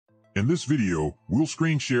In this video, we'll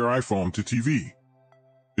screen share iPhone to TV.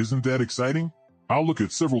 Isn't that exciting? I'll look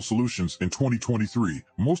at several solutions in 2023.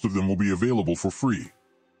 Most of them will be available for free.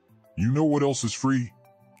 You know what else is free?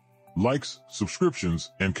 Likes,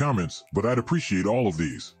 subscriptions, and comments, but I'd appreciate all of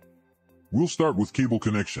these. We'll start with cable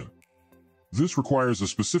connection. This requires a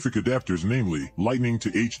specific adapters, namely Lightning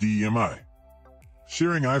to HDMI.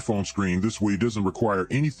 Sharing iPhone screen this way doesn't require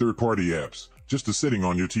any third-party apps, just a setting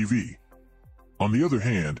on your TV. On the other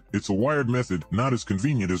hand, it's a wired method, not as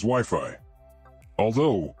convenient as Wi-Fi.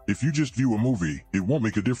 Although, if you just view a movie, it won't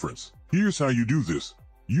make a difference. Here's how you do this.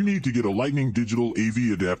 You need to get a Lightning digital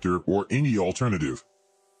AV adapter or any alternative.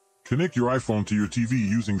 Connect your iPhone to your TV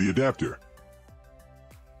using the adapter,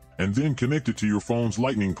 and then connect it to your phone's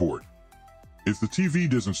Lightning port. If the TV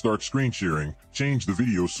doesn't start screen sharing, change the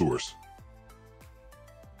video source.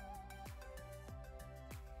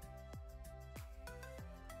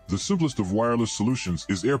 The simplest of wireless solutions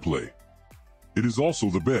is AirPlay. It is also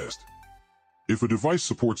the best. If a device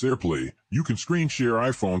supports AirPlay, you can screen share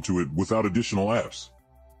iPhone to it without additional apps.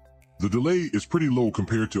 The delay is pretty low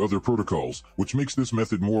compared to other protocols, which makes this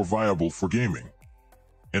method more viable for gaming.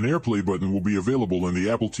 An AirPlay button will be available in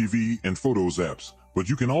the Apple TV and Photos apps, but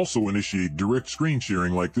you can also initiate direct screen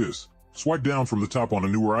sharing like this. Swipe down from the top on a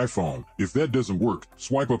newer iPhone. If that doesn't work,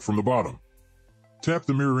 swipe up from the bottom. Tap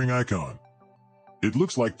the mirroring icon. It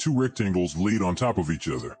looks like two rectangles laid on top of each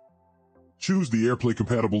other. Choose the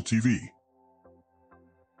AirPlay-compatible TV.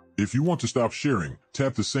 If you want to stop sharing,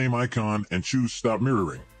 tap the same icon and choose Stop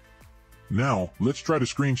Mirroring. Now, let's try to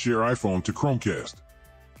screen share iPhone to Chromecast.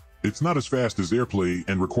 It's not as fast as AirPlay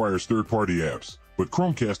and requires third-party apps, but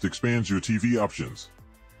Chromecast expands your TV options.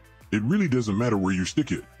 It really doesn't matter where you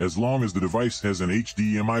stick it, as long as the device has an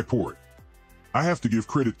HDMI port. I have to give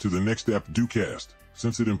credit to the next app, DoCast,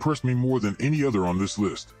 since it impressed me more than any other on this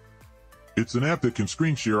list. It's an app that can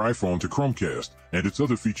screen share iPhone to Chromecast, and its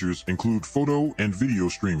other features include photo and video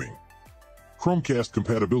streaming. Chromecast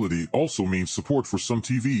compatibility also means support for some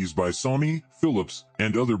TVs by Sony, Philips,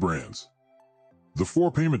 and other brands. The 4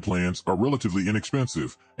 payment plans are relatively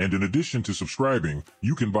inexpensive, and in addition to subscribing,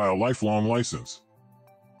 you can buy a lifelong license.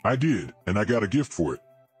 I did, and I got a gift for it.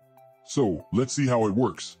 So, let's see how it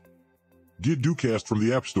works. Get DoCast from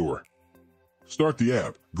the App Store. Start the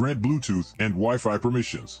app, grant Bluetooth and Wi-Fi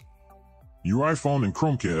permissions. Your iPhone and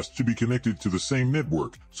Chromecast should be connected to the same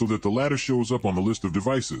network so that the latter shows up on the list of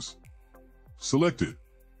devices. Select it.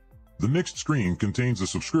 The next screen contains a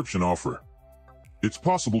subscription offer. It's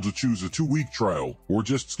possible to choose a 2-week trial or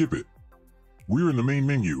just skip it. We're in the main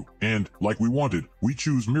menu, and, like we wanted, we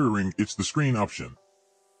choose mirroring. It's the screen option.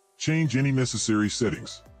 Change any necessary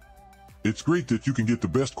settings. It's great that you can get the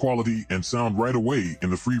best quality and sound right away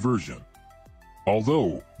in the free version.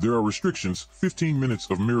 Although, there are restrictions, 15 minutes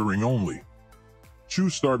of mirroring only.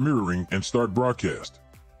 Choose Start Mirroring and start broadcast.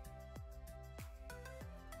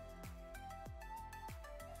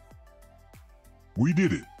 We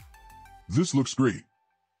did it. This looks great.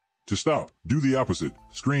 To stop, do the opposite.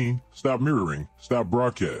 Screen, stop mirroring, stop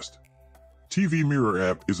broadcast. TV Mirror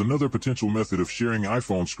app is another potential method of sharing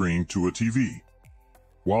iPhone screen to a TV.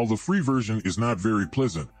 While the free version is not very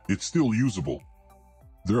pleasant, it's still usable.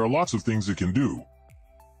 There are lots of things it can do.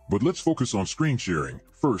 But let's focus on screen sharing.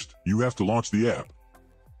 First, you have to launch the app.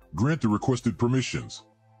 Grant the requested permissions.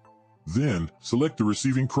 Then, select the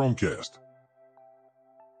receiving Chromecast.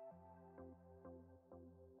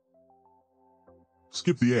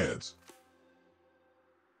 Skip the ads.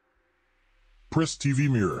 Press TV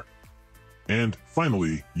Mirror. And,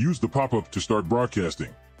 finally, use the pop-up to start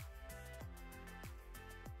broadcasting.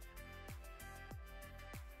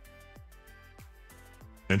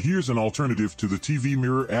 And here's an alternative to the TV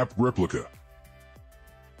Mirror app, Replica.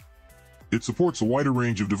 It supports a wider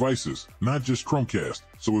range of devices, not just Chromecast,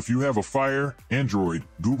 so if you have a Fire, Android,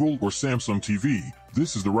 Google, or Samsung TV,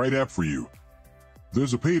 this is the right app for you.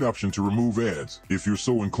 There's a paid option to remove ads, if you're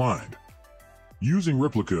so inclined. Using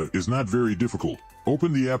Replica is not very difficult.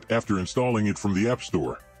 Open the app after installing it from the App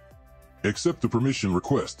Store. Accept the permission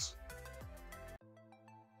requests.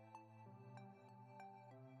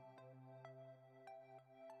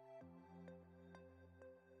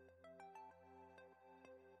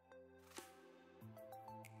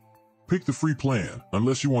 Pick the free plan,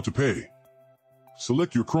 unless you want to pay.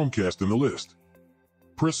 Select your Chromecast in the list.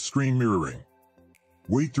 Press Screen Mirroring.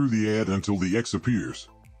 Wait through the ad until the X appears.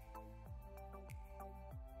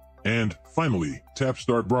 And, finally, tap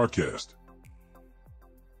Start Broadcast.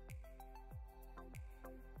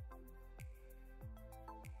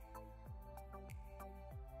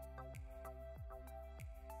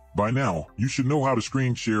 By now, you should know how to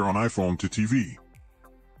screen share on iPhone to TV.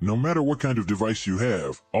 No matter what kind of device you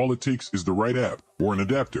have, all it takes is the right app or an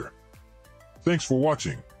adapter. Thanks for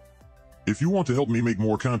watching. If you want to help me make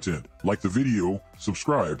more content, like the video,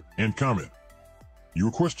 subscribe, and comment. Your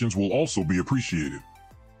questions will also be appreciated.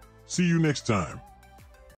 See you next time.